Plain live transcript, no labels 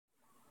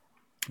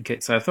Okay,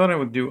 so I thought I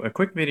would do a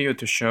quick video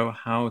to show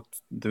how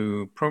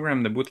to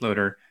program the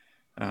bootloader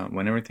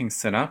when everything's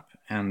set up,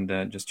 and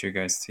just so you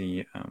guys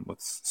see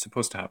what's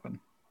supposed to happen.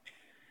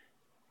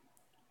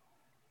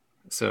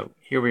 So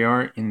here we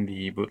are in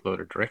the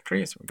bootloader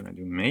directory, so we're going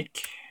to do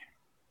make.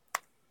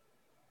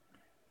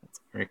 That's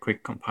a very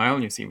quick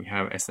compile. You see we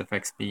have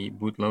sfxb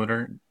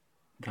bootloader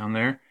down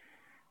there,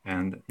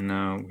 and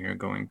now we are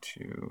going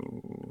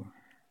to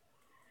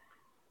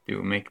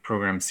do make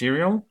program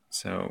serial.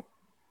 So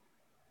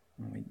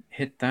when we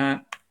hit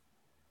that,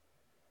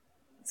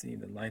 see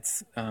the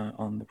lights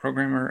on the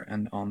programmer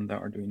and on the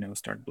Arduino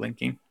start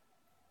blinking.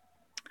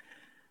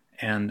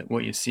 And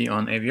what you see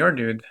on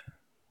AVRDude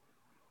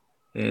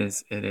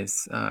is it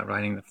is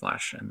writing the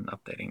flash and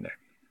updating there.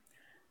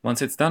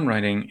 Once it's done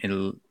writing,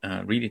 it'll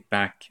read it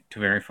back to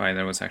verify that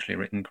it was actually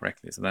written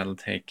correctly. So that'll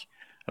take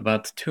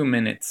about 2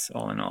 minutes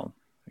all in all.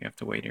 We have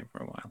to wait here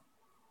for a while.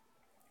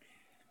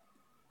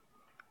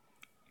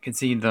 You can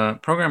see the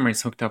programmer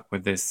is hooked up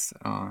with this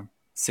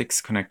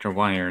 6 connector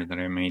wire that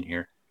I made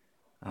here.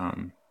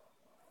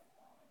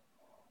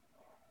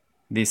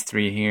 These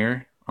 3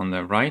 here on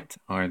the right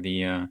are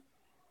the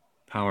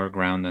power,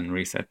 ground, and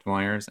reset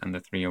wires, and the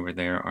 3 over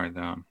there are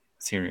the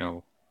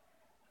serial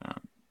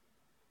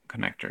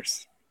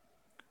connectors.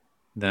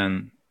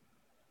 Then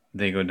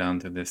they go down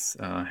to this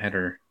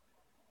header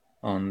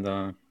on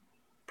the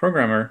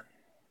programmer.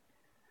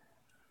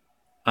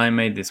 I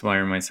made this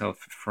wire myself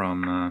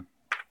from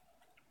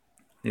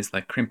these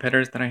like crimp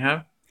headers that I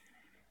have.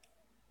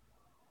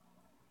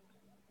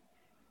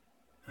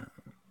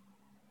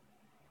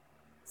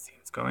 See,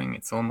 it's going.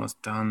 It's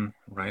almost done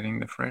writing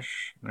the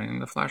flash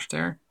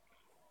there.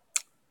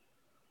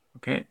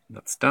 Okay,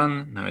 that's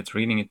done. Now it's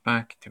reading it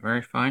back to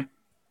verify.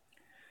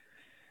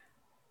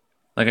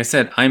 Like I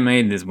said, I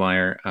made this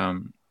wire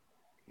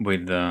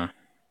with the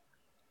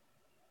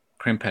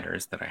crimp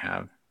headers that I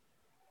have,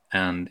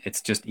 and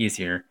it's just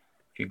easier.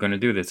 If you're going to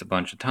do this a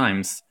bunch of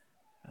times,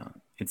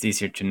 it's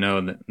easier to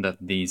know that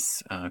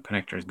these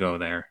connectors go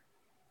there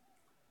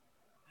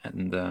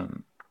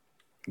and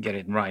get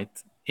it right.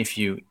 If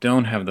you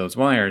don't have those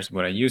wires,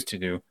 what I used to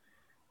do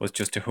was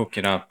just to hook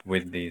it up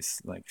with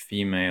these like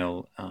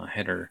female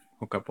header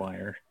hookup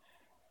wire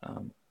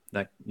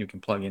that you can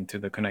plug into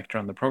the connector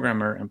on the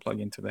programmer and plug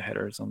into the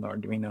headers on the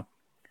Arduino.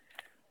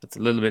 It's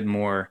a little bit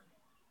more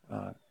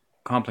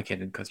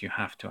complicated because you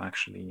have to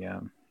actually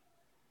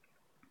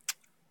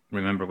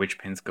remember which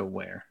pins go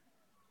where.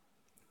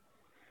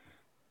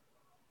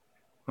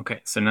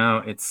 Okay, so now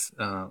it's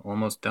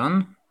almost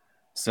done.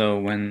 So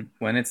when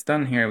it's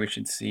done here, we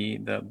should see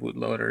the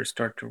bootloader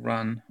start to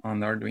run on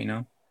the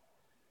Arduino.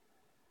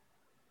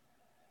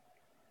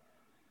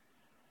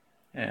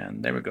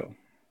 And there we go.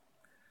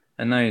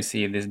 And now you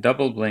see this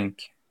double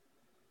blink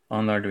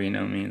on the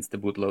Arduino means the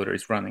bootloader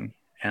is running.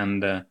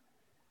 And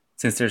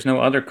since there's no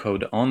other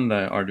code on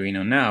the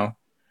Arduino now,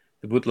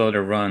 the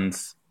bootloader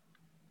runs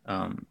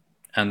and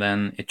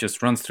then it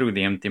just runs through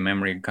the empty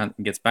memory,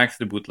 gets back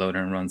to the bootloader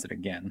and runs it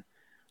again.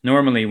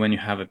 Normally when you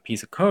have a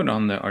piece of code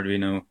on the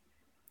Arduino,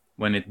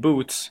 when it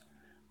boots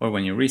or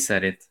when you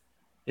reset it,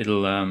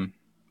 it'll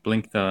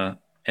blink the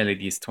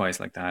LEDs twice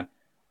like that,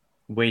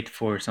 wait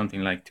for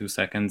something like 2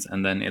 seconds,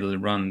 and then it'll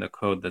run the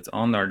code that's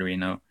on the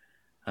Arduino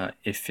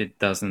if it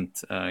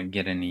doesn't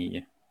get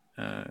any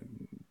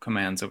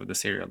commands over the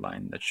serial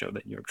line that show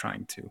that you're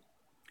trying to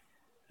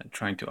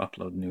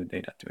upload new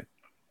data to it.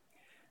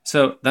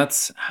 So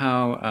that's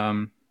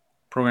how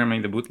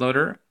programming the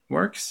bootloader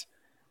works.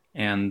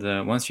 And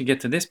once you get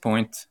to this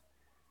point,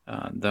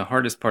 the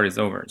hardest part is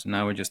over. So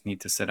now we just need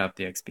to set up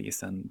the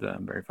XPs and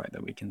verify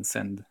that we can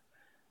send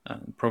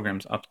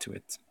programs up to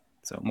it.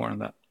 So more on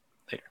that.